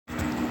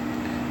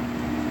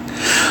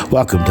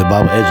Welcome to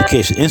Bible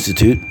Education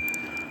Institute.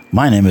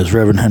 My name is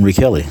Reverend Henry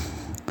Kelly.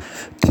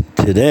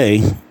 Today,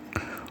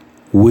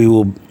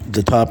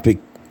 the topic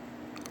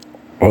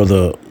or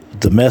the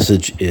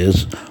message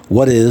is,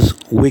 what is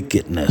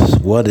wickedness?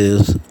 What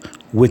is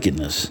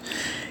wickedness?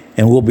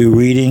 And we'll be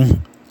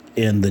reading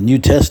in the New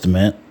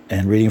Testament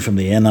and reading from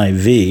the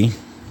NIV.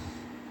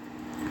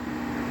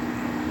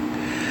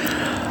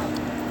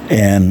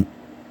 And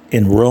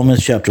in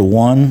Romans chapter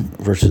 1,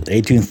 verses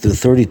 18 through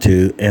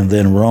 32, and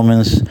then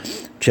Romans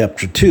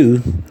chapter 2,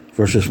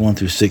 verses 1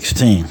 through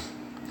 16.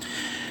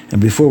 And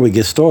before we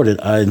get started,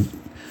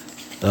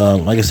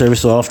 like I say every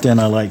so often,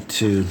 I like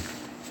to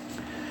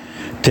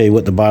tell you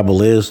what the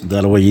Bible is.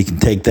 That way you can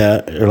take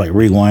that or like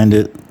rewind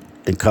it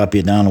and copy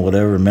it down or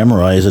whatever, and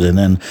memorize it. And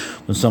then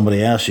when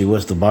somebody asks you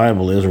what the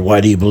Bible is or why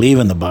do you believe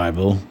in the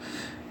Bible,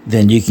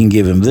 then you can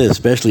give them this,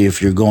 especially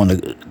if you're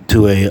going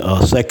to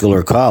a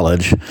secular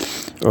college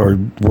or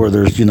where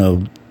there's,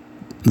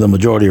 the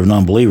majority of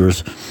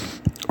non-believers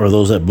or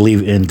those that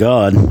believe in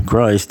God,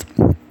 Christ.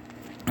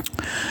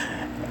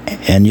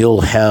 And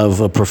you'll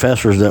have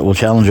professors that will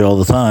challenge you all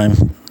the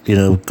time,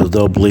 because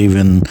they'll believe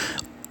in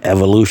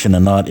evolution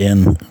and not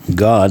in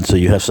God. So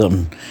you have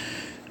something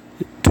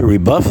to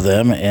rebuff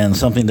them and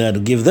something that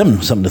will give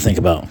them something to think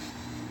about.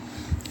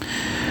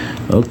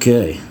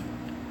 Okay.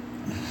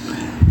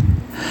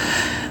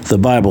 The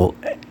Bible,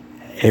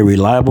 a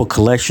reliable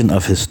collection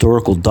of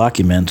historical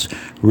documents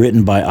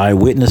written by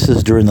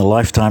eyewitnesses during the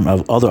lifetime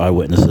of other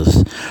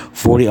eyewitnesses.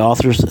 40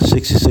 authors,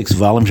 66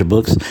 volumes of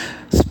books,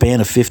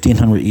 span of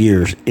 1,500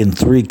 years in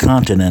 3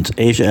 continents,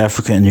 Asia,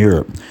 Africa, and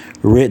Europe.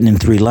 Written in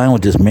 3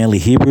 languages, mainly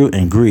Hebrew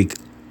and Greek,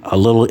 a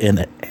little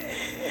in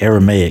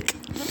Aramaic.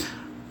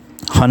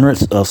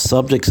 Hundreds of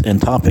subjects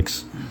and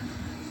topics.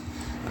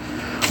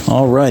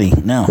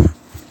 Alrighty, now,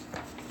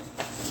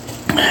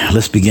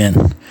 let's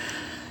begin.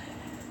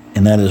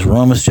 And that is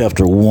Romans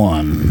chapter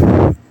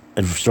 1,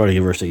 starting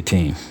at verse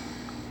 18.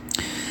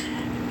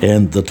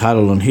 And the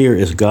title on here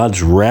is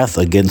God's Wrath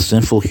Against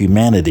Sinful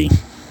Humanity.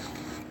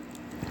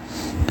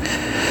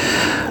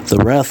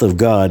 The wrath of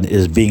God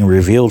is being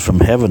revealed from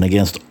heaven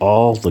against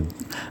all the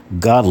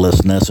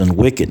godlessness and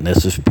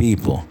wickedness of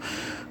people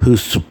who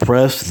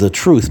suppress the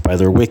truth by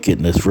their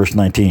wickedness. Verse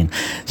 19.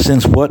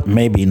 Since what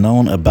may be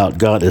known about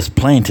God is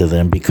plain to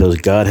them because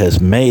God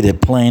has made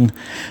it plain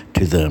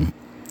to them.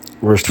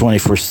 Verse 20,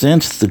 for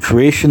since the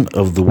creation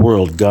of the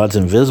world, God's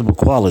invisible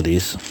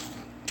qualities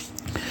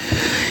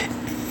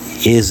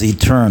is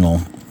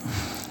eternal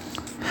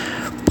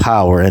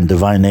power and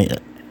divine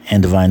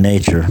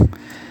nature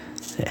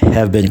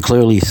have been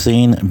clearly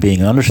seen,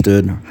 being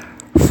understood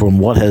from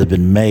what has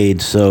been made,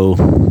 so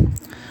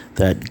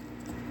that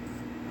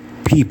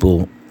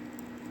people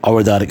are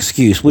without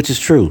excuse, which is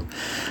true.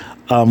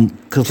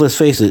 Because let's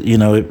face it,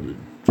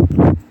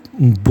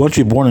 once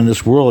you're born in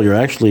this world, you're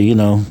actually, in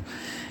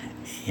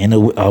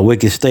a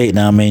wicked state.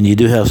 Now, you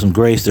do have some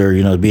grace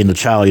there, being a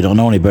child, you don't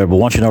know any better. But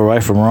once you know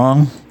right from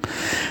wrong,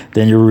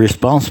 then you're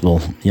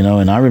responsible,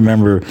 And I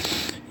remember,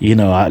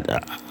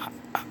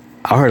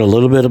 I heard a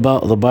little bit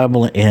about the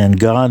Bible and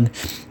God,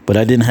 but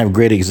I didn't have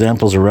great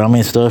examples around me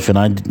and stuff. And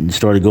I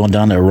started going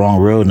down that wrong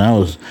road, and I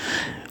was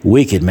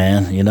wicked,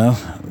 man,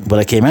 But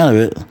I came out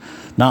of it,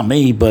 not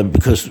me, but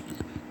because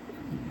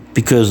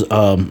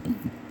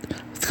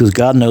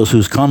God knows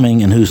who's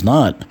coming and who's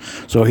not.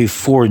 So He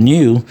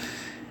foreknew.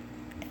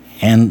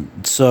 And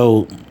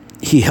so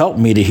He helped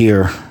me to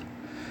hear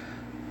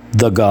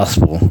the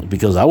gospel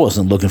because I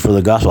wasn't looking for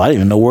the gospel. I didn't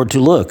even know where to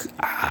look.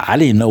 I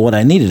didn't know what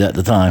I needed at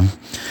the time.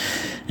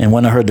 And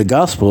when I heard the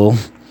gospel,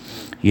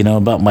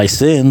 about my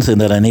sins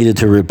and that I needed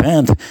to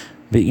repent,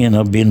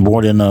 being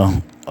born in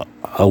a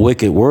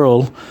wicked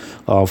world,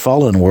 a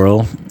fallen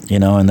world,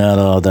 and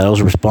that I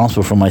was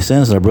responsible for my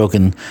sins and I'd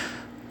broken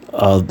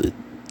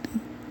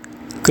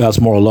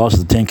God's moral laws,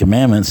 the 10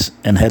 Commandments,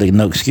 and had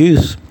no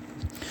excuse.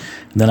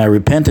 Then I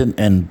repented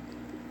and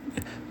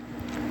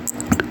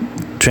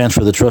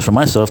transferred the trust from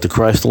myself to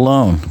Christ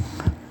alone.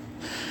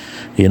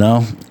 And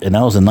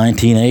that was in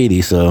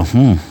 1980. So,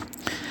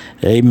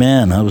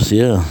 amen.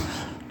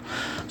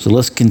 So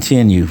let's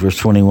continue. Verse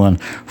 21.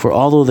 For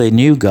although they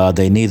knew God,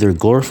 they neither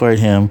glorified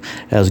Him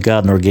as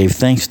God nor gave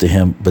thanks to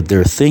Him, but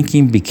their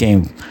thinking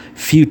became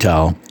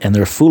futile and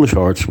their foolish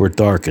hearts were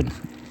darkened.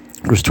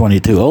 Verse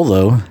 22.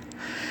 Although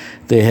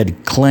they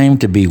had claimed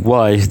to be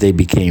wise, they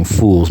became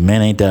fools.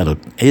 Man,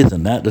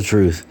 isn't that the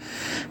truth?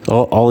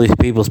 All these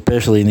people,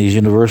 especially in these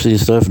universities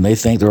and stuff, and they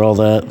think they're all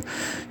that,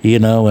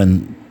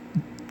 and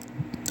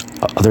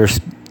they're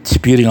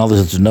disputing all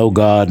this, no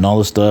God and all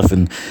this stuff,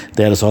 and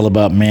that it's all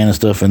about man and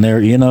stuff. And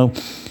they're,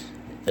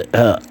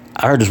 I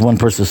heard this one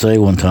person say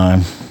one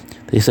time,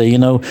 they say,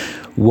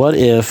 what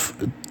if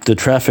the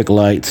traffic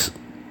lights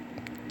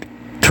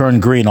turn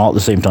green all at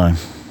the same time?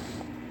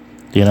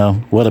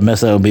 What a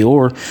mess that would be.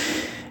 Or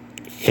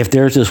if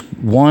there's just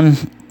one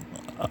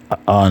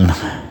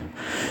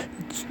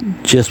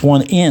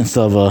inch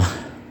of a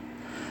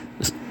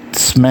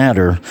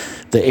smatter,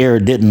 the air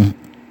didn't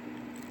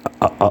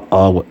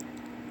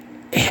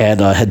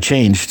had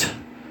changed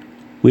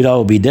we'd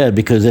all be dead,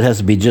 because it has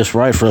to be just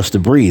right for us to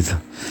breathe.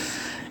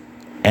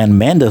 And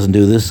man doesn't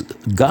do this,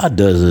 God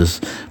does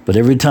this. But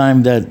every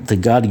time that the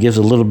God gives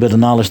a little bit of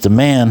knowledge to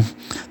man,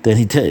 then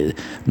he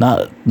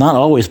not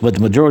always, but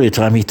the majority of the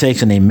time, he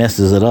takes and he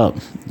messes it up,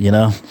 you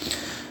know.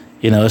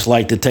 It's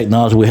like the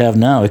technology we have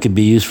now. It could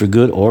be used for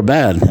good or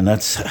bad, and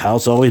that's how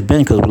it's always been,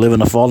 because we live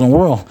in a fallen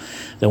world.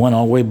 They went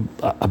all the way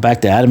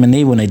back to Adam and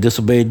Eve when they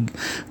disobeyed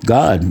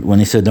God, when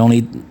he said, don't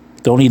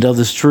eat of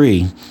this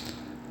tree,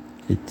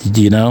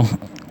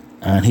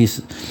 and he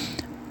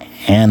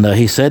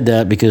said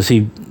that because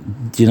he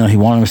wanted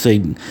him to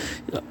say,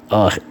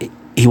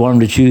 he wanted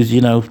him to choose,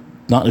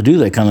 not to do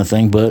that kind of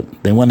thing, but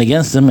they went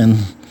against him, and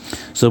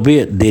so be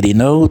it. Did he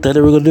know that they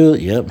were going to do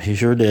it? Yep, he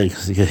sure did,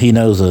 because he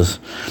knows us,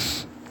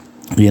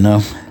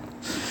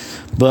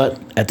 But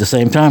at the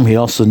same time, he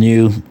also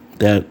knew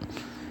that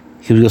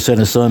he was going to send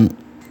his son,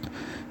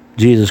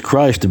 Jesus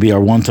Christ, to be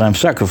our one-time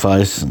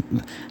sacrifice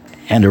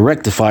and to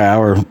rectify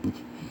our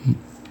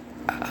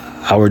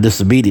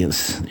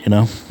disobedience,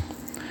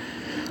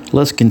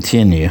 Let's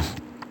continue.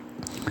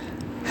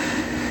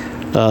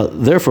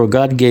 Therefore,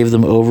 God gave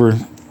them over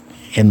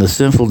in the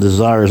sinful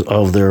desires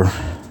of their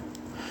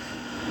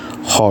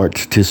heart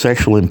to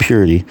sexual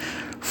impurity,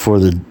 for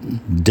the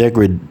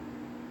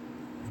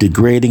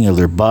degrading of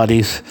their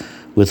bodies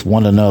with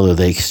one another.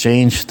 They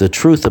exchanged the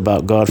truth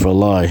about God for a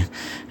lie,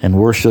 and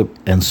worshiped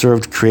and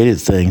served created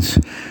things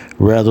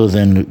rather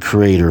than the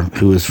Creator,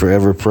 who is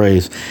forever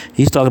praised.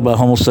 He's talking about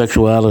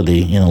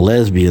homosexuality,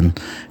 lesbian,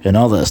 and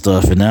all that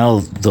stuff. And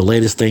now the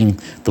latest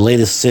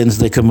sins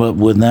they come up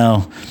with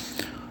now,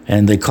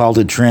 and they called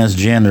it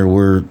transgender,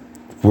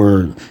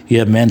 where you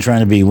have men trying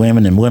to be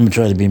women and women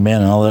trying to be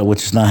men and all that,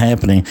 which is not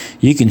happening.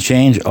 You can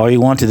change all you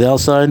want to the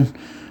outside,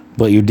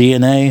 but your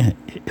DNA,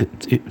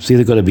 it's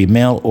either going to be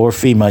male or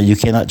female. You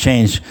cannot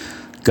change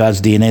God's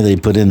DNA that he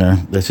put in there.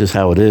 That's just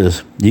how it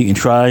is. You can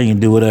try, you can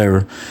do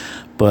whatever,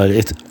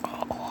 but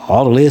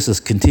all it is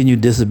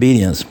continued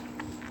disobedience,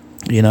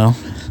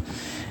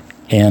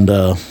 And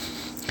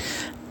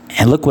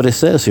look what it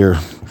says here.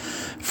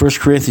 1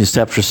 Corinthians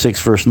chapter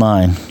 6, verse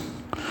 9.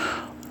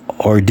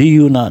 Or do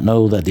you not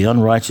know that the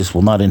unrighteous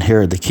will not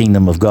inherit the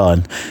kingdom of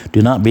God?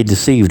 Do not be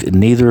deceived.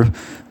 Neither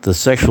the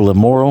sexual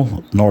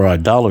immoral, nor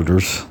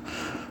idolaters,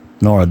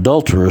 nor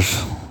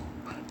adulterers,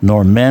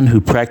 nor men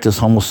who practice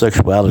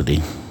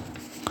homosexuality.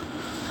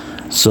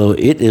 So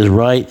it is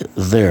right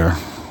there.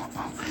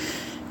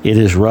 It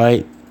is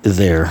right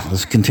there.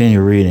 Let's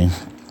continue reading.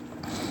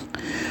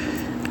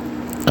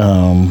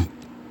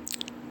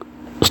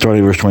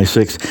 Starting verse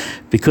 26.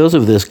 Because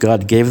of this,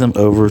 God gave them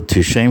over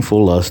to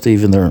shameful lust,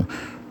 even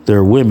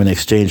their women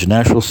exchanged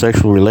natural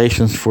sexual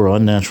relations for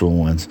unnatural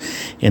ones.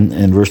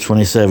 In verse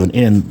 27,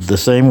 in the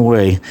same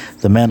way,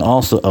 the men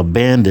also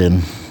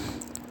abandoned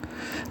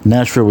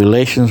natural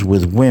relations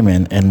with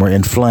women and were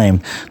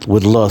inflamed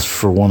with lust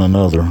for one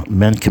another.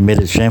 Men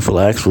committed shameful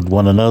acts with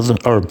one another,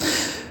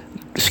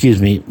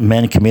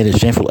 men committed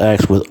shameful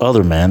acts with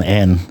other men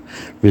and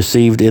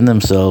received in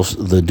themselves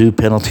the due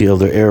penalty of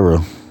their error.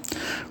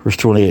 Verse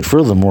 28,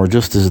 furthermore,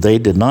 just as they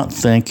did not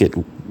think it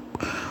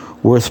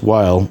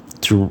worthwhile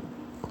to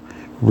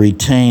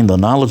retain the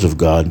knowledge of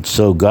God,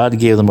 so God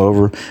gave them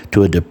over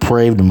to a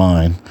depraved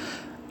mind.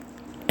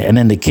 And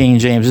in the King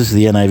James, this is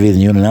the NIV,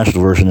 the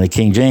International Version. In the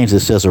King James,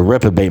 it says a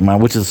reprobate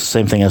mind, which is the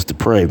same thing as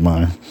depraved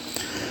mind,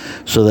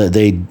 so that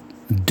they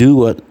do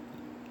what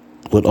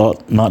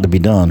ought not to be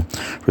done.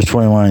 Verse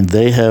 29,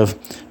 they have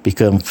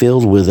become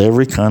filled with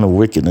every kind of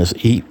wickedness,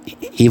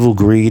 evil,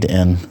 greed,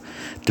 and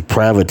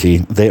depravity.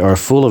 They are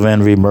full of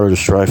envy, murder,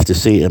 strife,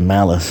 deceit, and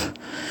malice.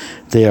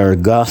 They are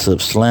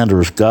gossips,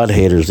 slanderers,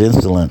 God-haters,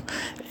 insolent,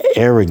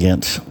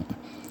 arrogant,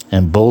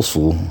 and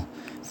boastful.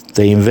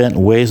 They invent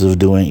ways of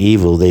doing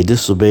evil. They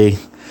disobey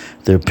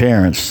their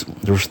parents.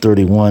 Verse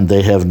 31,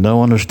 they have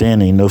no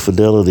understanding, no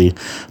fidelity,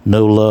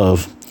 no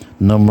love,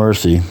 no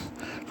mercy.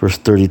 Verse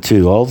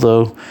 32,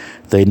 although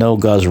they know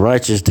God's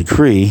righteous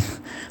decree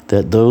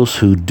that those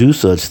who do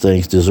such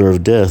things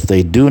deserve death,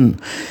 they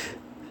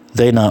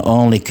not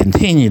only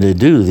continue to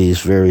do these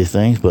very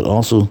things, but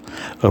also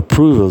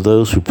approve of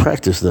those who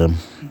practice them.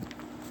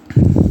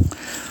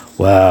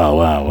 Wow.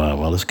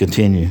 Let's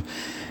continue.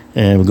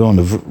 And we're going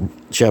to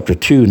chapter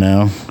 2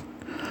 now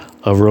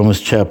of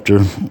Romans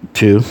chapter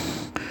 2,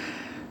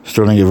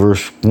 starting at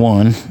verse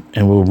 1,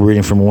 and we'll be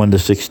reading from 1 to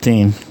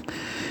 16.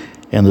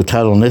 And the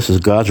title on this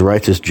is God's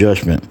Righteous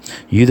Judgment.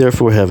 You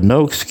therefore have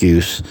no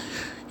excuse,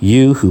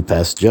 you who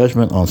pass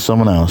judgment on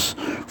someone else,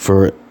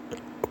 for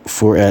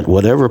at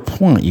whatever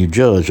point you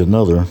judge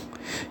another,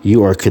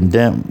 you are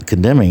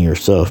condemning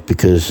yourself,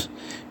 because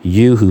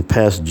you who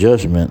pass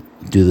judgment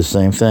do the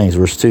same things.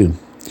 Verse 2.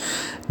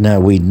 Now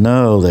we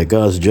know that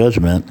God's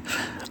judgment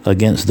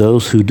against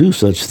those who do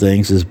such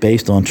things is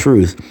based on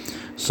truth.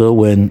 So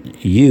when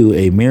you,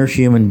 a mere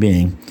human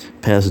being,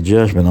 pass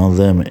judgment on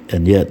them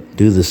and yet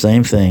do the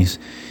same things,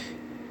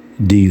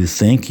 do you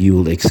think you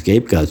will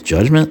escape God's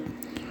judgment?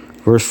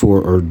 Verse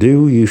 4, or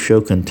do you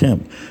show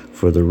contempt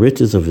for the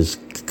riches of his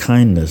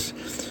kindness,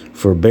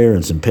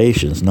 forbearance and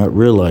patience, not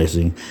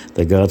realizing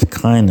that God's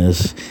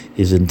kindness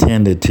is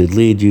intended to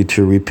lead you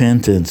to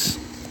repentance.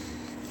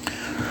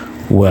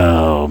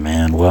 Wow,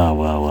 man. Wow.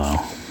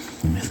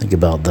 Let me think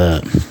about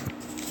that.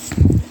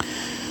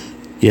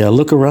 Yeah,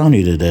 look around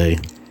you today.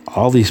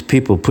 All these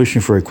people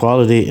pushing for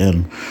equality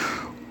and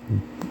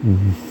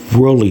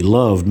worldly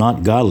love,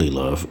 not godly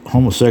love.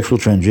 Homosexual,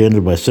 transgender,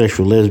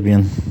 bisexual,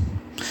 lesbian,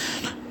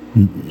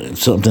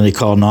 something they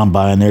call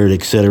non-binary,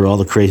 etc. All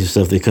the crazy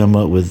stuff they come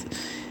up with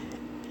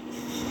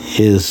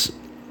is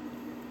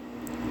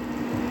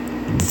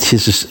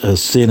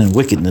sin and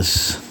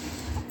wickedness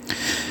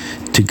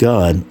to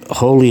God.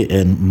 Holy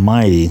and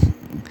mighty,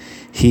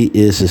 He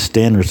is. His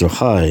standards are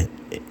high,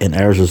 and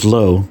ours is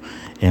low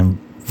and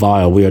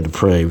vile. We are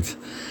depraved.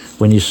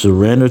 When you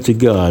surrender to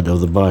God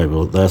of the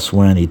Bible, that's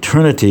when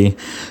eternity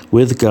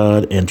with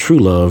God and true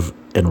love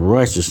and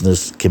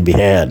righteousness can be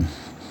had.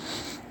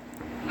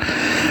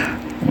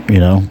 You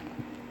know.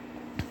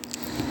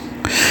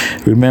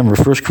 Remember,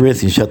 1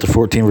 Corinthians chapter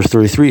 14, verse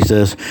 33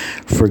 says,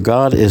 "For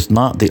God is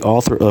not the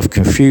author of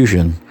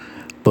confusion,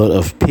 but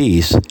of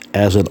peace,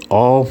 as in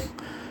all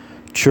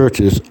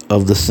churches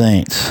of the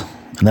saints."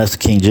 And that's the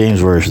King James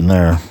Version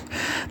there.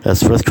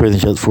 That's 1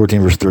 Corinthians chapter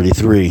 14, verse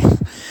 33.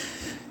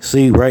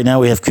 See, right now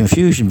we have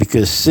confusion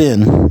because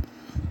sin,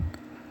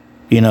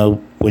 you know,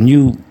 when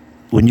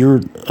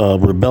you're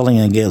rebelling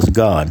against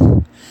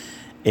God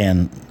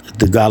and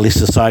the godly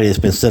society that's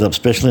been set up,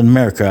 especially in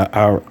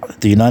America,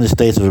 the United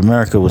States of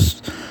America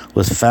was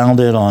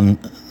founded on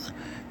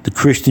the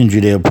Christian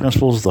Judeo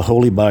principles, the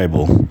Holy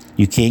Bible.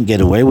 You can't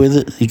get away with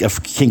it. You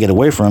can't get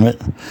away from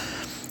it.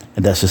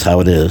 And that's just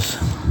how it is.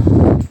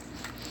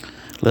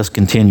 Let's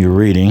continue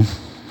reading.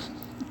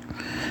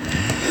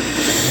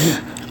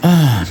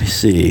 Let me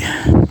see.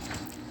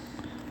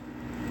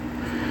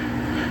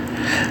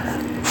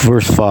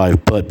 Verse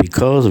 5, "But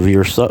because of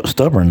your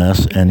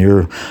stubbornness and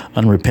your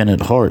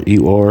unrepentant heart,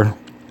 you are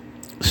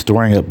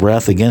storing up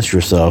wrath against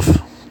yourself.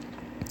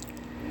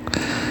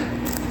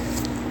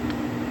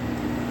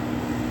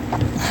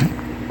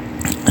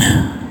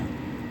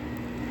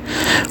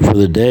 For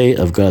the day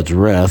of God's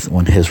wrath,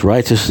 when His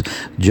righteous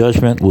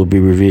judgment will be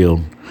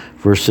revealed."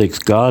 Verse 6,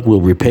 "God will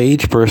repay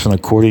each person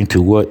according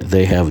to what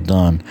they have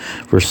done."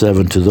 Verse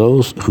 7, "To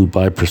those who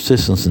by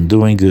persistence in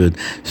doing good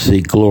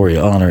seek glory,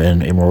 honor,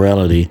 and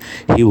immorality,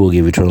 He will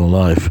give eternal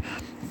life."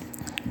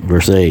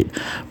 Verse 8,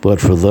 "But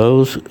for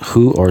those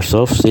who are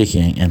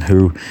self-seeking and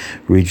who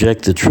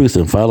reject the truth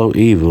and follow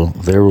evil,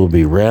 there will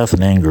be wrath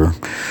and anger."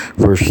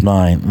 Verse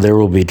 9, "There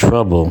will be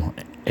trouble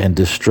and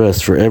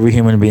distress for every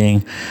human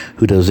being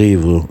who does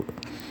evil,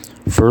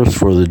 first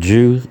for the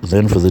Jew,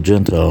 then for the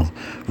Gentile."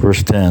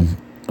 Verse 10,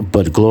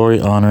 "But glory,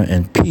 honor,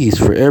 and peace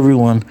for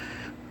everyone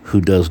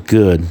who does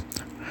good,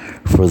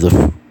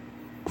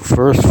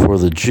 first for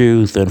the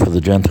Jew, then for the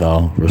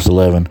Gentile." Verse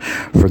 11,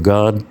 "For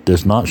God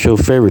does not show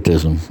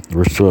favoritism."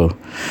 Verse 12,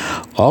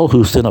 "All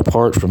who sin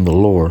apart from the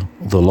law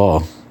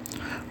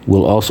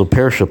will also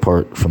perish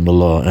apart from the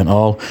law, and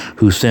all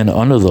who sin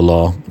under the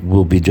law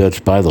will be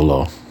judged by the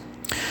law."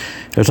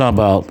 They're talking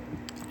about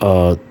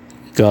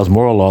God's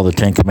moral law, the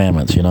Ten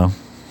Commandments, you know.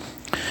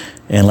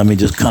 And let me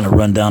just kind of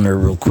run down there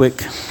real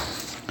quick.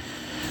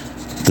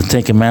 The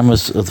Ten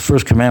Commandments, the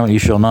first commandment, you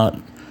shall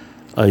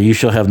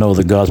have no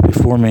other gods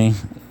before me.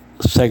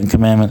 Second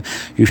commandment,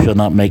 you shall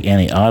not make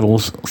any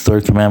idols.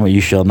 Third commandment,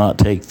 you shall not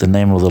take the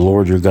name of the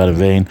Lord your God in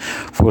vain.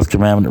 Fourth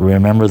commandment,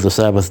 remember the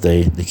Sabbath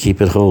day to keep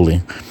it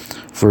holy.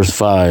 Verse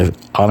 5,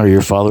 honor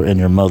your father and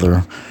your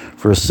mother.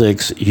 Verse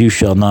 6, you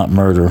shall not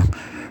murder.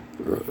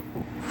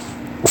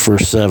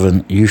 Verse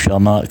 7, you shall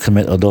not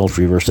commit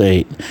adultery. Verse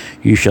 8,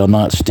 you shall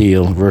not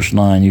steal. Verse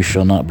 9, you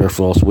shall not bear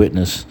false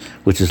witness,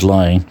 which is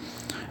lying.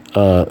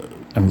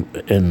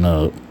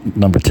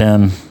 Number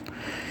 10,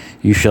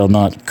 you shall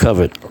not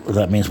covet.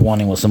 That means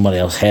wanting what somebody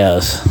else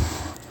has.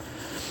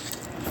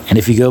 And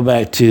if you go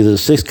back to the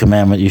sixth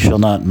commandment, you shall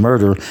not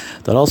murder,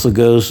 that also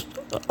goes,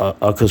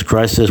 because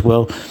Christ says,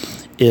 well,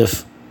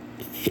 if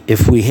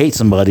we hate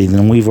somebody,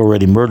 then we've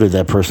already murdered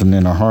that person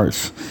in our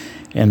hearts.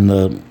 And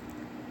the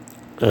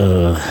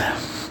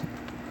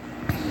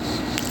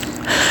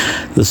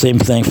same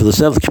thing for the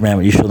seventh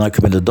commandment, you shall not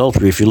commit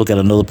adultery. If you look at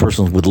another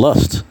person with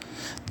lust,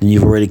 then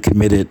you've already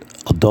committed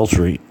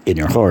adultery in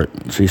your heart.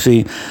 So you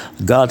see,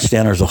 God's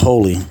standards are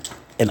holy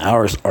and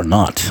ours are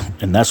not.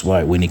 And that's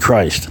why we need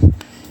Christ.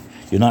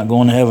 You're not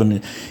going to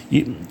heaven.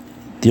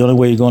 The only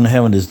way you're going to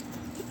heaven is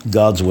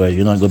God's way.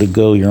 You're not going to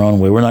go your own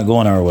way. We're not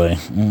going our way.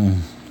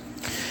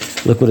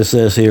 Look what it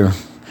says here.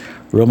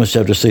 Romans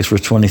chapter 6,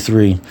 verse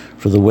 23.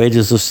 For the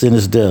wages of sin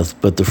is death,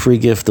 but the free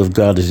gift of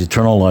God is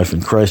eternal life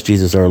in Christ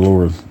Jesus our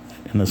Lord.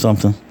 Isn't that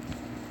something?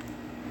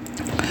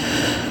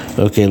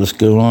 Okay, let's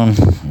go on.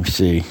 Let me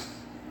see.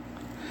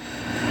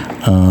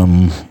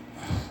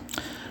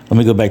 Let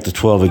me go back to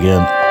 12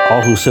 again.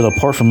 All who sin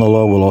apart from the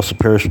law will also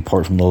perish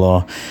apart from the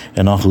law,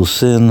 and all who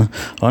sin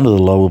under the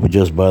law will be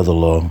judged by the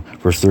law.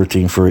 Verse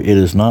 13, for it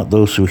is not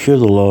those who hear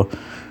the law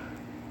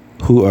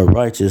who are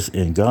righteous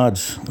in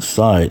God's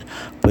sight,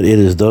 but it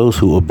is those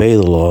who obey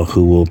the law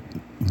who will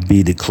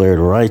be declared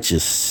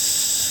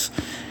righteous.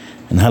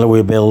 And how do we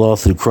obey the law?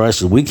 Through Christ?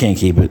 Because we can't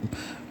keep it.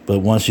 But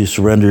once you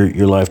surrender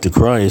your life to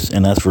Christ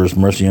and ask for his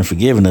mercy and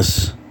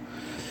forgiveness,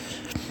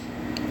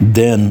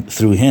 then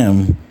through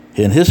him,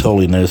 in his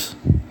holiness,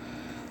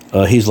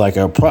 he's like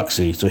our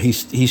proxy. So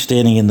he's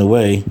standing in the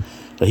way.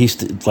 He's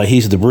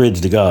the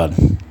bridge to God.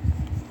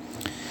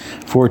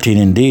 14,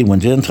 indeed, when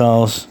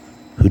Gentiles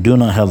who do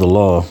not have the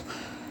law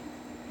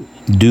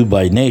do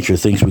by nature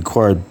things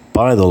required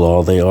by the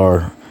law, they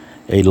are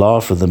a law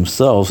for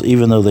themselves,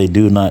 even though they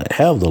do not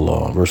have the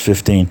law. Verse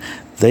 15,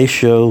 they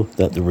show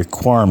that the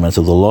requirements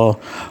of the law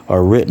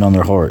are written on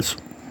their hearts.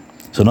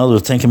 So in other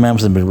words, 10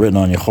 Commandments have been written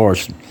on your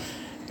hearts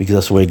because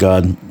that's the way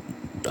God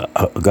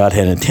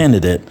had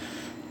intended it.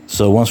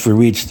 So once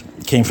we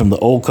came from the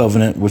Old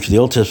Covenant, which is the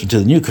Old Testament, to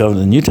the New Covenant,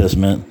 the New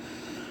Testament,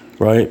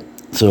 right?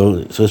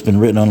 So it's been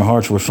written on our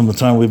hearts. Where from the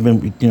time we've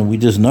been, we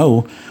just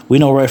know, we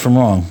know right from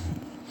wrong.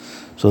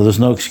 So there's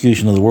no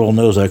excuse. The world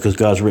knows that because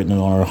God's written it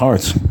on our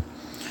hearts.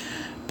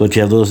 But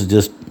you have those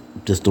that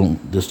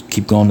just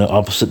keep going the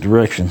opposite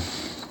direction.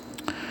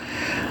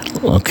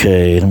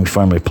 Okay, let me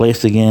find my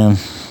place again.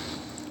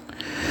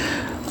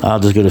 I'll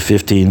just go to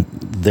 15.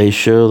 They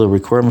show the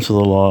requirements of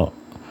the law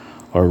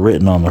are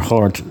written on their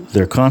heart,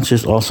 their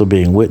conscience also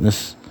being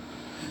witness,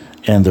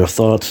 and their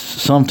thoughts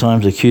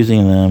sometimes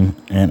accusing them,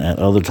 and at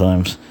other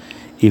times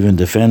even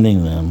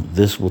defending them.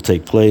 This will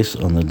take place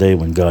on the day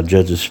when God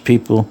judges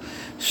people's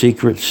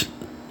secrets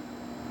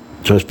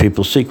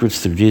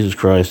through Jesus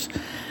Christ,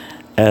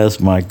 as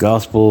my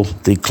gospel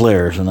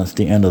declares. And that's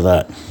the end of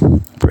that.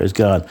 Praise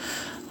God.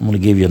 I'm going to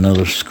give you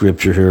another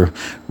scripture here.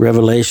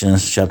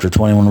 Revelations chapter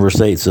 21 verse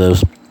 8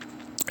 says,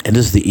 and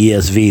this is the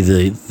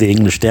ESV, the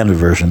English Standard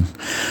Version,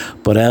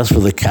 but as for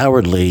the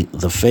cowardly,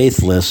 the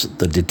faithless,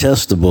 the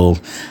detestable,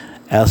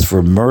 as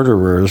for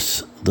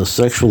murderers, the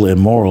sexually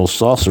immoral,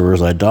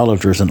 sorcerers,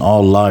 idolaters, and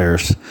all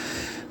liars,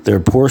 their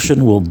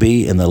portion will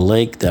be in the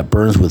lake that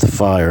burns with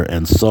fire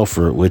and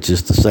sulfur, which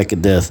is the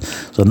second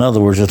death. So in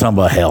other words, they're talking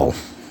about hell.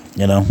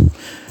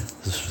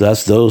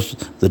 That's those,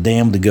 the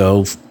damned to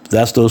go.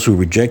 That's those who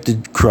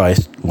rejected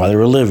Christ while they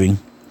were living,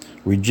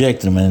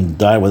 rejected him and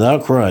died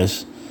without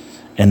Christ.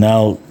 And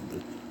now,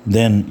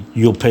 then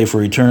you'll pay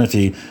for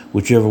eternity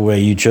whichever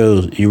way you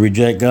chose. You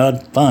reject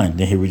God, fine,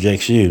 then he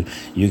rejects you.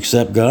 You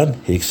accept God,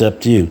 he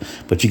accepts you.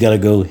 But you got to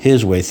go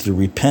his way through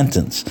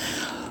repentance,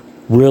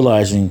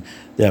 realizing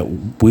that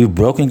we've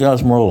broken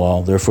God's moral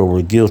law, therefore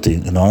we're guilty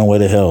and on our way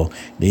to hell,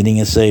 needing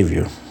a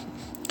Savior.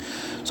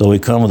 So we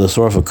come with a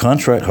sorrowful,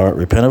 contrite heart,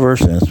 repent of our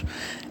sins,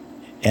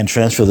 and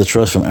transfer the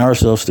trust from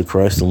ourselves to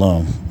Christ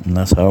alone. And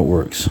that's how it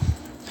works.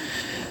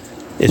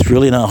 It's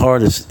really not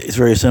hard. It's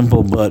very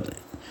simple, but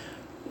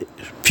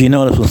if you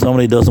notice when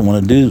somebody doesn't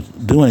want to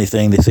do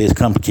anything, they say it's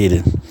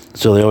complicated.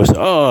 So they always say,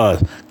 oh,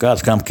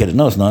 God's complicated.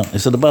 No, it's not. They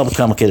said the Bible's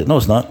complicated. No,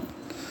 it's not.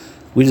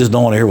 We just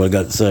don't want to hear what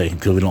God to say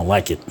because we don't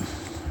like it.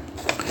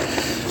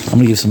 I'm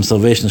going to give some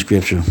salvation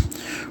scripture.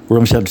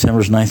 Romans chapter 10,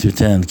 verse 9 through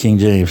 10, King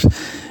James.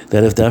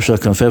 That if thou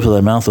shalt confess with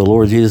thy mouth the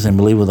Lord Jesus and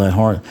believe with thy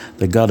heart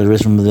that God is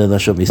risen from the dead, thou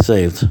shalt be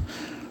saved.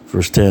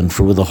 Verse 10,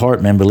 for with the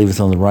heart man believeth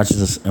on the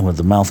righteousness, and with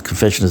the mouth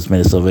confession is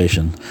made of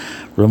salvation.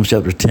 Romans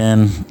chapter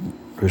 10,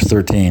 verse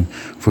 13,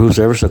 for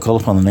whosoever shall call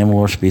upon the name of the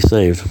Lord shall be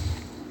saved.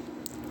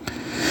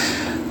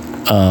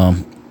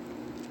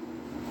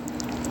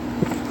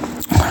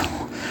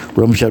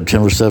 Romans chapter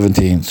 10, verse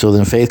 17, so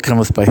then faith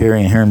cometh by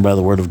hearing, and hearing by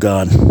the word of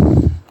God.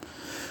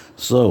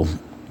 So,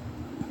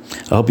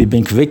 I hope you've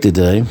been convicted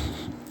today.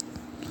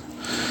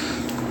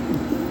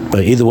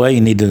 But either way,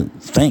 you need to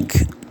think,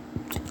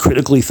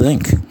 critically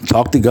think.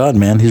 Talk to God,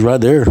 man. He's right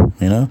there,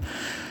 And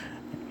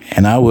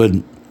I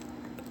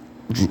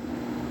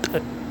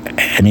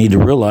need to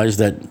realize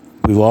that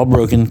we've all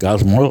broken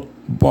God's moral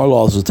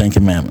laws of the 10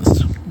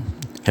 Commandments.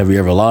 Have you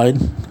ever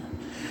lied?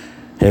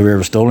 Have you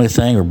ever stolen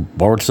anything or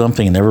borrowed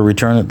something and never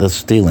returned it? That's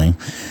stealing.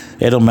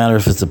 It don't matter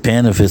if it's a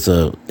pen, if it's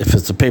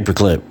a paper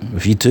clip.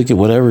 If you took it,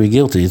 whatever, you're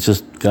guilty. It's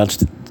just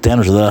God's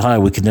standards are that high.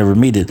 We could never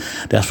meet it.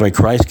 That's why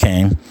Christ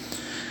came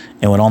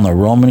and went on the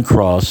Roman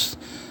cross,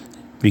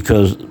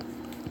 because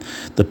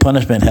the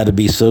punishment had to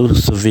be so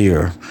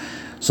severe.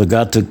 So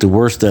God took the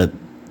worst that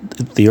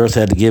the earth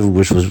had to give,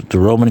 which was the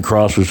Roman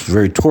cross, which was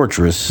very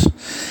torturous,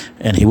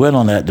 and he went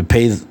on that to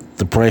pay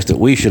the price that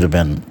we should have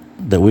went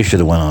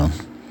on,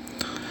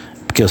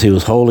 because he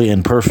was holy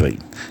and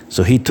perfect.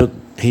 So he took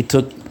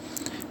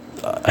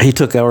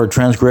our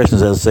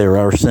transgressions, as I say, or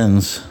our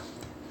sins,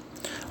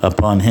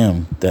 upon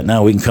him, that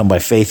now we can come by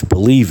faith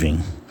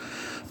believing.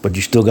 But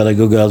you still got to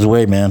go God's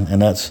way, man.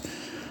 And that's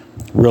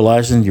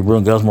realizing you're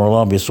breaking God's moral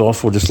law, be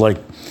sorrowful. Just like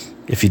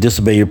if you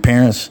disobey your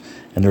parents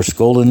and they're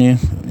scolding you,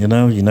 you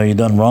know you've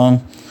done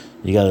wrong.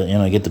 You got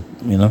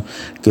to,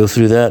 go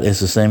through that.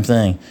 It's the same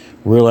thing.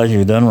 Realizing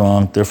you've done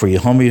wrong. Therefore, you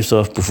humble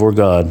yourself before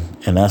God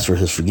and ask for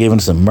his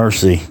forgiveness and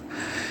mercy,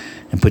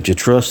 and put your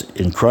trust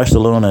in Christ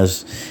alone.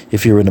 As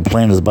if you were in a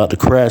plane that's about to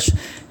crash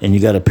and you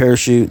got a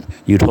parachute,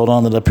 you'd hold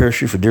on to that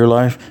parachute for dear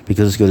life,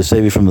 because it's going to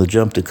save you from the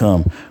jump to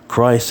come.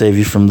 Christ save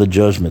you from the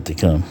judgment to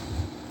come.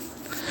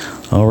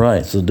 All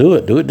right, so do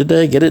it. Do it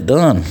today. Get it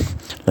done.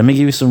 Let me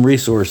give you some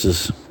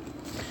resources.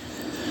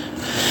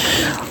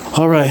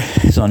 All right,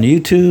 it's on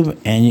YouTube,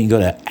 and you can go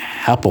to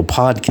Apple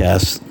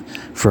Podcasts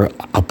for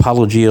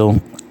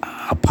Apologia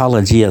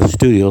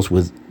Studios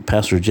with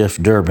Pastor Jeff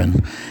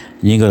Durbin.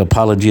 You can go to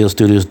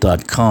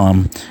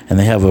apologiastudios.com, and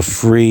they have a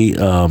free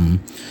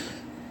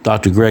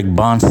Dr. Greg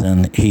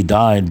Bonson. He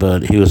died,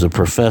 but he was a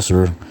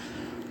professor,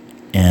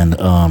 and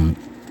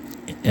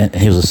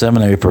he was a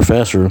seminary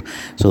professor,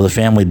 so the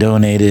family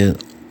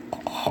donated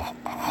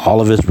all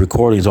of his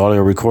recordings, all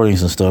their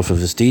recordings and stuff of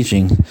his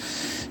teaching,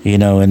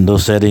 in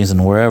those settings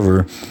and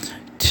wherever,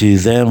 to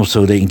them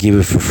so they can give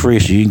it for free.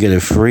 So you can get a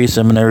free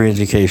seminary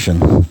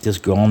education.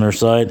 Just go on their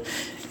site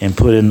and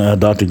put in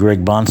Dr.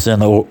 Greg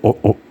Bonson or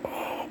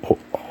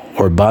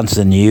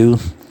Bonson U,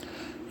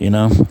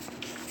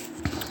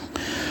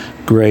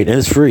 Great. And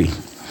it's free.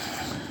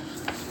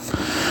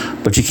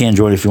 But you can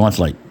join it if you want.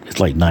 It's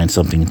like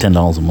 $9-something,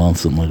 $10 a month,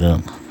 something like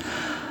that.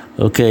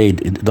 Okay,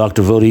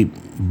 Dr. Vodi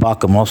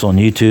Bakum also on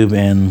YouTube,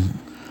 and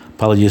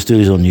Apologia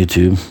Studios on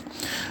YouTube.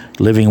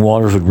 Living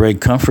Waters with Greg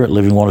Comfort,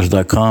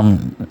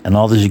 livingwaters.com, and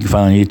all this you can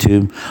find on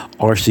YouTube.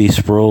 R.C.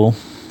 Sproul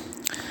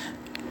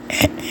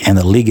and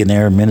the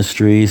Legionnaire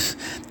Ministries.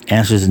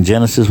 Answers in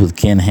Genesis with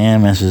Ken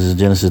Ham,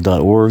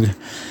 answersingenesis.org.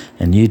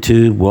 And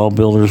YouTube, Well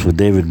Builders with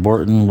David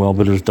Borton,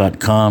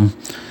 wellbuilders.com.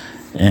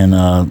 And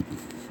now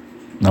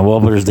Well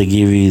Builders, they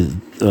give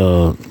you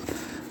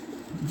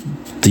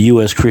the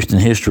U.S. Christian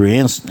history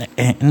and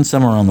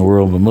some around the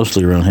world, but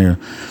mostly around here.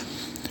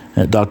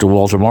 At Dr.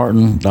 Walter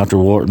Martin,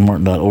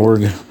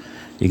 drwaltermartin.org.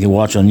 You can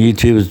watch on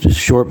YouTube. It's just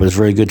short, but it's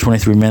very good.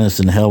 23 Minutes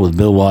in Hell with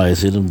Bill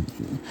Wise. It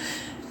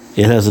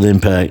has an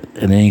impact.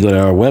 And then you go to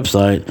our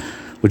website,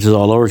 which is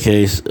all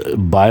lowercase,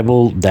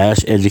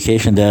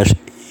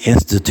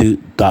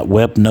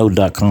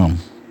 Bible-education-institute.webnode.com.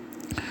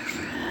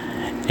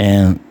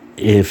 And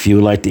if you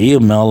would like to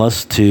email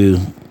us to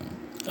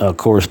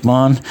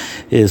correspond,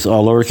 it's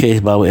all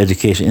lowercase,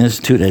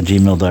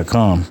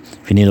 Bible-education-institute@gmail.com.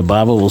 If you need a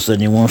Bible, we'll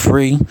send you one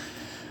free.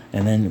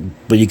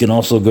 But you can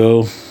also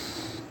go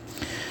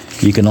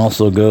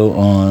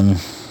on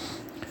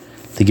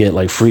to get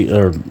like free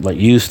or like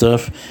used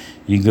stuff.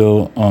 You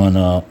go on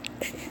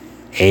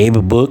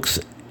Abe Books,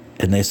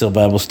 and they sell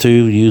Bibles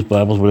too, used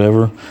Bibles,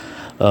 whatever.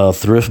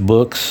 Thrift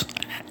Books,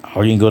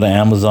 or you can go to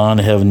Amazon.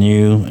 They have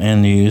new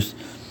and used,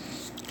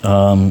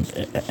 and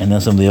then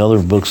some of the other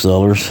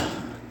booksellers.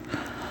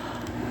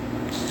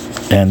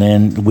 And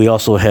then we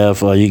also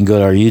have you can go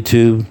to our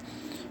YouTube.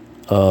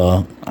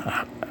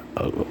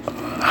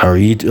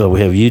 We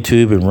have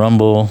YouTube and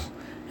Rumble,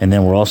 and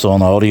then we're also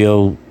on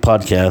audio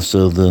podcast.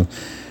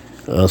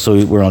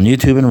 So we're on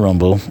YouTube and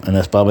Rumble, and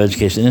that's Bible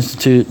Education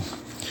Institute.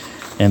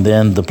 And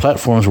then the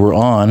platforms we're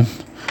on,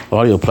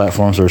 audio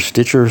platforms, are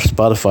Stitcher,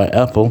 Spotify,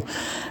 Apple,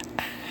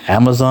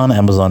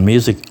 Amazon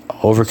Music,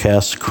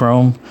 Overcast,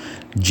 Chrome,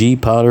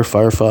 G-Powder,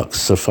 Firefox,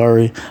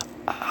 Safari,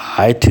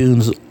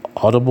 iTunes,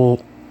 Audible,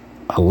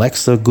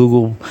 Alexa,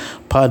 Google,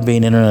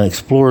 Podbean, Internet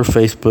Explorer,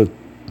 Facebook,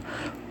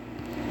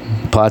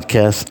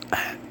 Podcast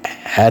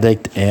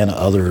Addict, and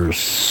others.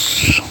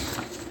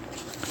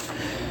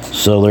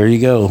 So there you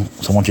go.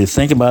 So I want you to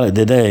think about it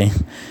today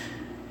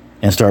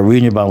and start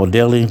reading your Bible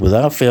daily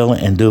without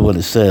failing and do what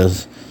it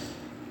says.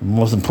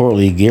 Most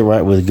importantly, get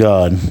right with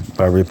God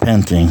by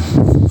repenting.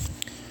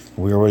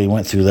 We already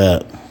went through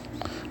that.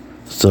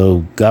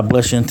 So God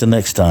bless you until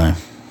next time.